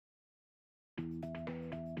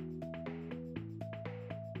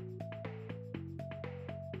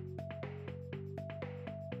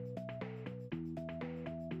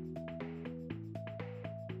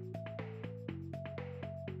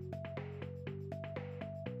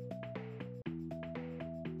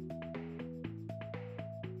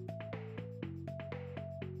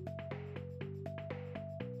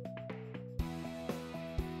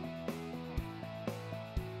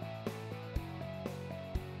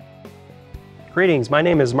Greetings, my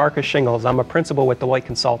name is Marcus Shingles. I'm a principal with Deloitte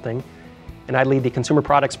Consulting, and I lead the consumer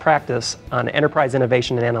products practice on enterprise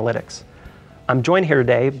innovation and analytics. I'm joined here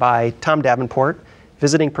today by Tom Davenport,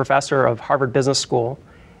 visiting professor of Harvard Business School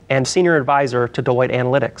and senior advisor to Deloitte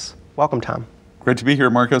Analytics. Welcome, Tom. Great to be here,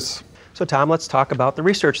 Marcus. So Tom, let's talk about the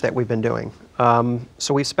research that we've been doing.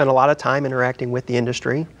 So we've spent a lot of time interacting with the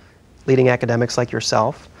industry, leading academics like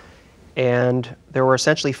yourself, and there were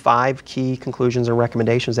essentially 5 key conclusions and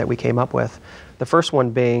recommendations that we came up with. The first one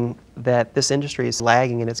being that this industry is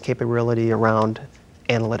lagging in its capability around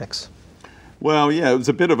analytics. Well, yeah, it was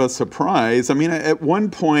a bit of a surprise. I mean, at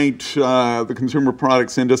one point, the consumer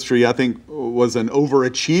products industry, I think, was an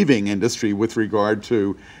overachieving industry with regard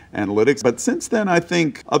to analytics. But since then, I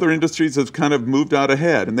think other industries have kind of moved out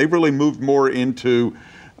ahead, and they've really moved more into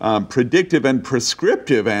predictive and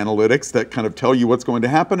prescriptive analytics that kind of tell you what's going to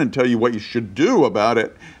happen and tell you what you should do about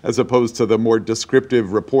it, as opposed to the more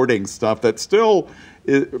descriptive reporting stuff that still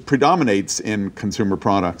predominates in consumer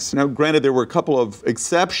products. Now, granted, there were a couple of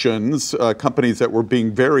exceptions, companies that were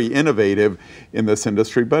being very innovative in this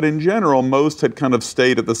industry, but in general, most had kind of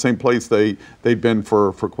stayed at the same place they'd been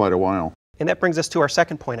for quite a while. And that brings us to our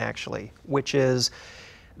second point, actually, which is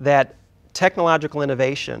that technological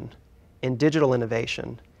innovation and digital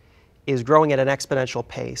innovation is growing at an exponential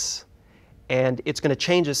pace, and it's going to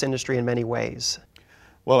change this industry in many ways.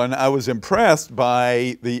 Well, and I was impressed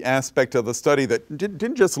by the aspect of the study that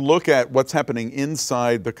didn't just look at what's happening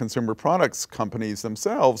inside the consumer products companies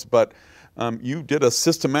themselves, but you did a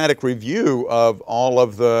systematic review of all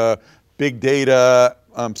of the big data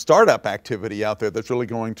startup activity out there that's really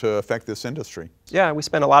going to affect this industry. Yeah, we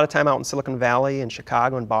spent a lot of time out in Silicon Valley and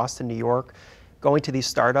Chicago and Boston, New York, going to these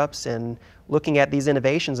startups and looking at these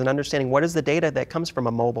innovations and understanding what is the data that comes from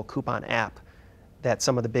a mobile coupon app that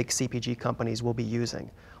some of the big CPG companies will be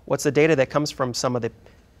using. What's the data that comes from some of the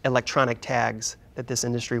electronic tags that this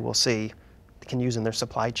industry will see, can use in their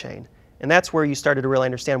supply chain. And that's where you started to really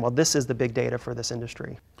understand, well, this is the big data for this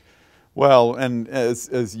industry. Well, and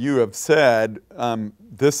as you have said,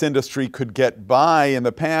 this industry could get by in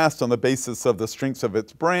the past on the basis of the strengths of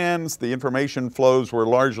its brands. The information flows were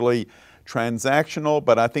largely transactional,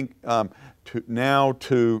 but I think now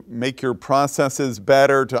to make your processes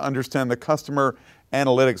better, to understand the customer,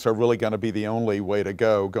 analytics are really going to be the only way to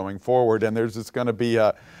go going forward. And there's just going to be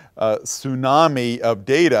a tsunami of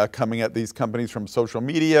data coming at these companies from social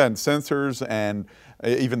media and sensors and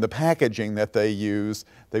even the packaging that they use.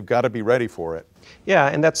 They've got to be ready for it. Yeah,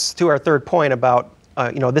 and that's to our third point about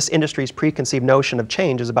this industry's preconceived notion of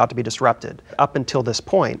change is about to be disrupted. Up until this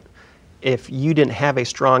point, if you didn't have a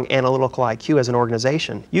strong analytical IQ as an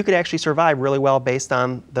organization, you could actually survive really well based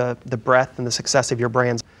on the breadth and the success of your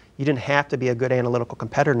brands. You didn't have to be a good analytical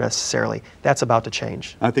competitor necessarily. That's about to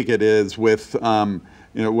change. I think it is with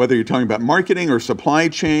whether you're talking about marketing or supply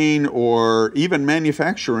chain or even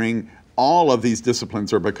manufacturing, all of these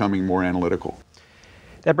disciplines are becoming more analytical.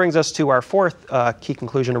 That brings us to our fourth key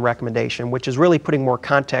conclusion and recommendation, which is really putting more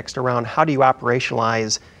context around how do you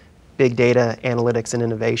operationalize big data, analytics, and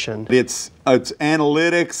innovation. It's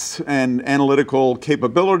analytics and analytical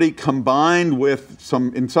capability combined with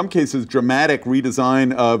in some cases, dramatic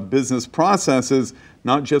redesign of business processes,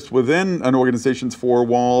 not just within an organization's 4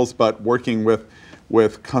 walls, but working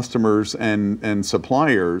with customers and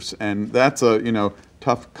suppliers. And that's a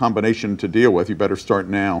tough combination to deal with. You better start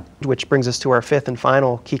now. Which brings us to our fifth and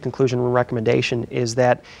final key conclusion and recommendation is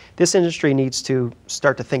that this industry needs to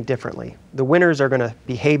start to think differently. The winners are going to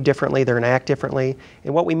behave differently, they're going to act differently.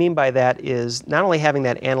 And what we mean by that is not only having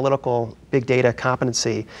that analytical big data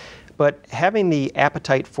competency, but having the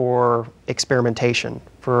appetite for experimentation,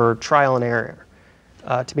 for trial and error,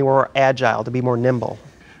 to be more agile, to be more nimble.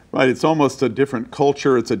 Right, it's almost a different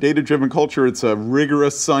culture. It's a data-driven culture. It's a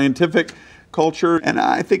rigorous scientific culture, and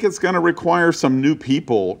I think it's going to require some new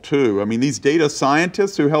people too. I mean, these data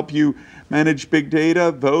scientists who help you manage big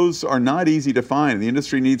data, those are not easy to find. The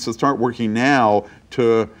industry needs to start working now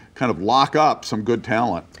to kind of lock up some good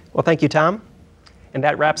talent. Well, thank you, Tom. And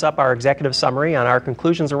that wraps up our executive summary on our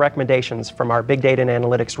conclusions and recommendations from our big data and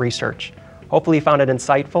analytics research. Hopefully you found it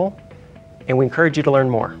insightful, and we encourage you to learn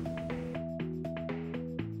more.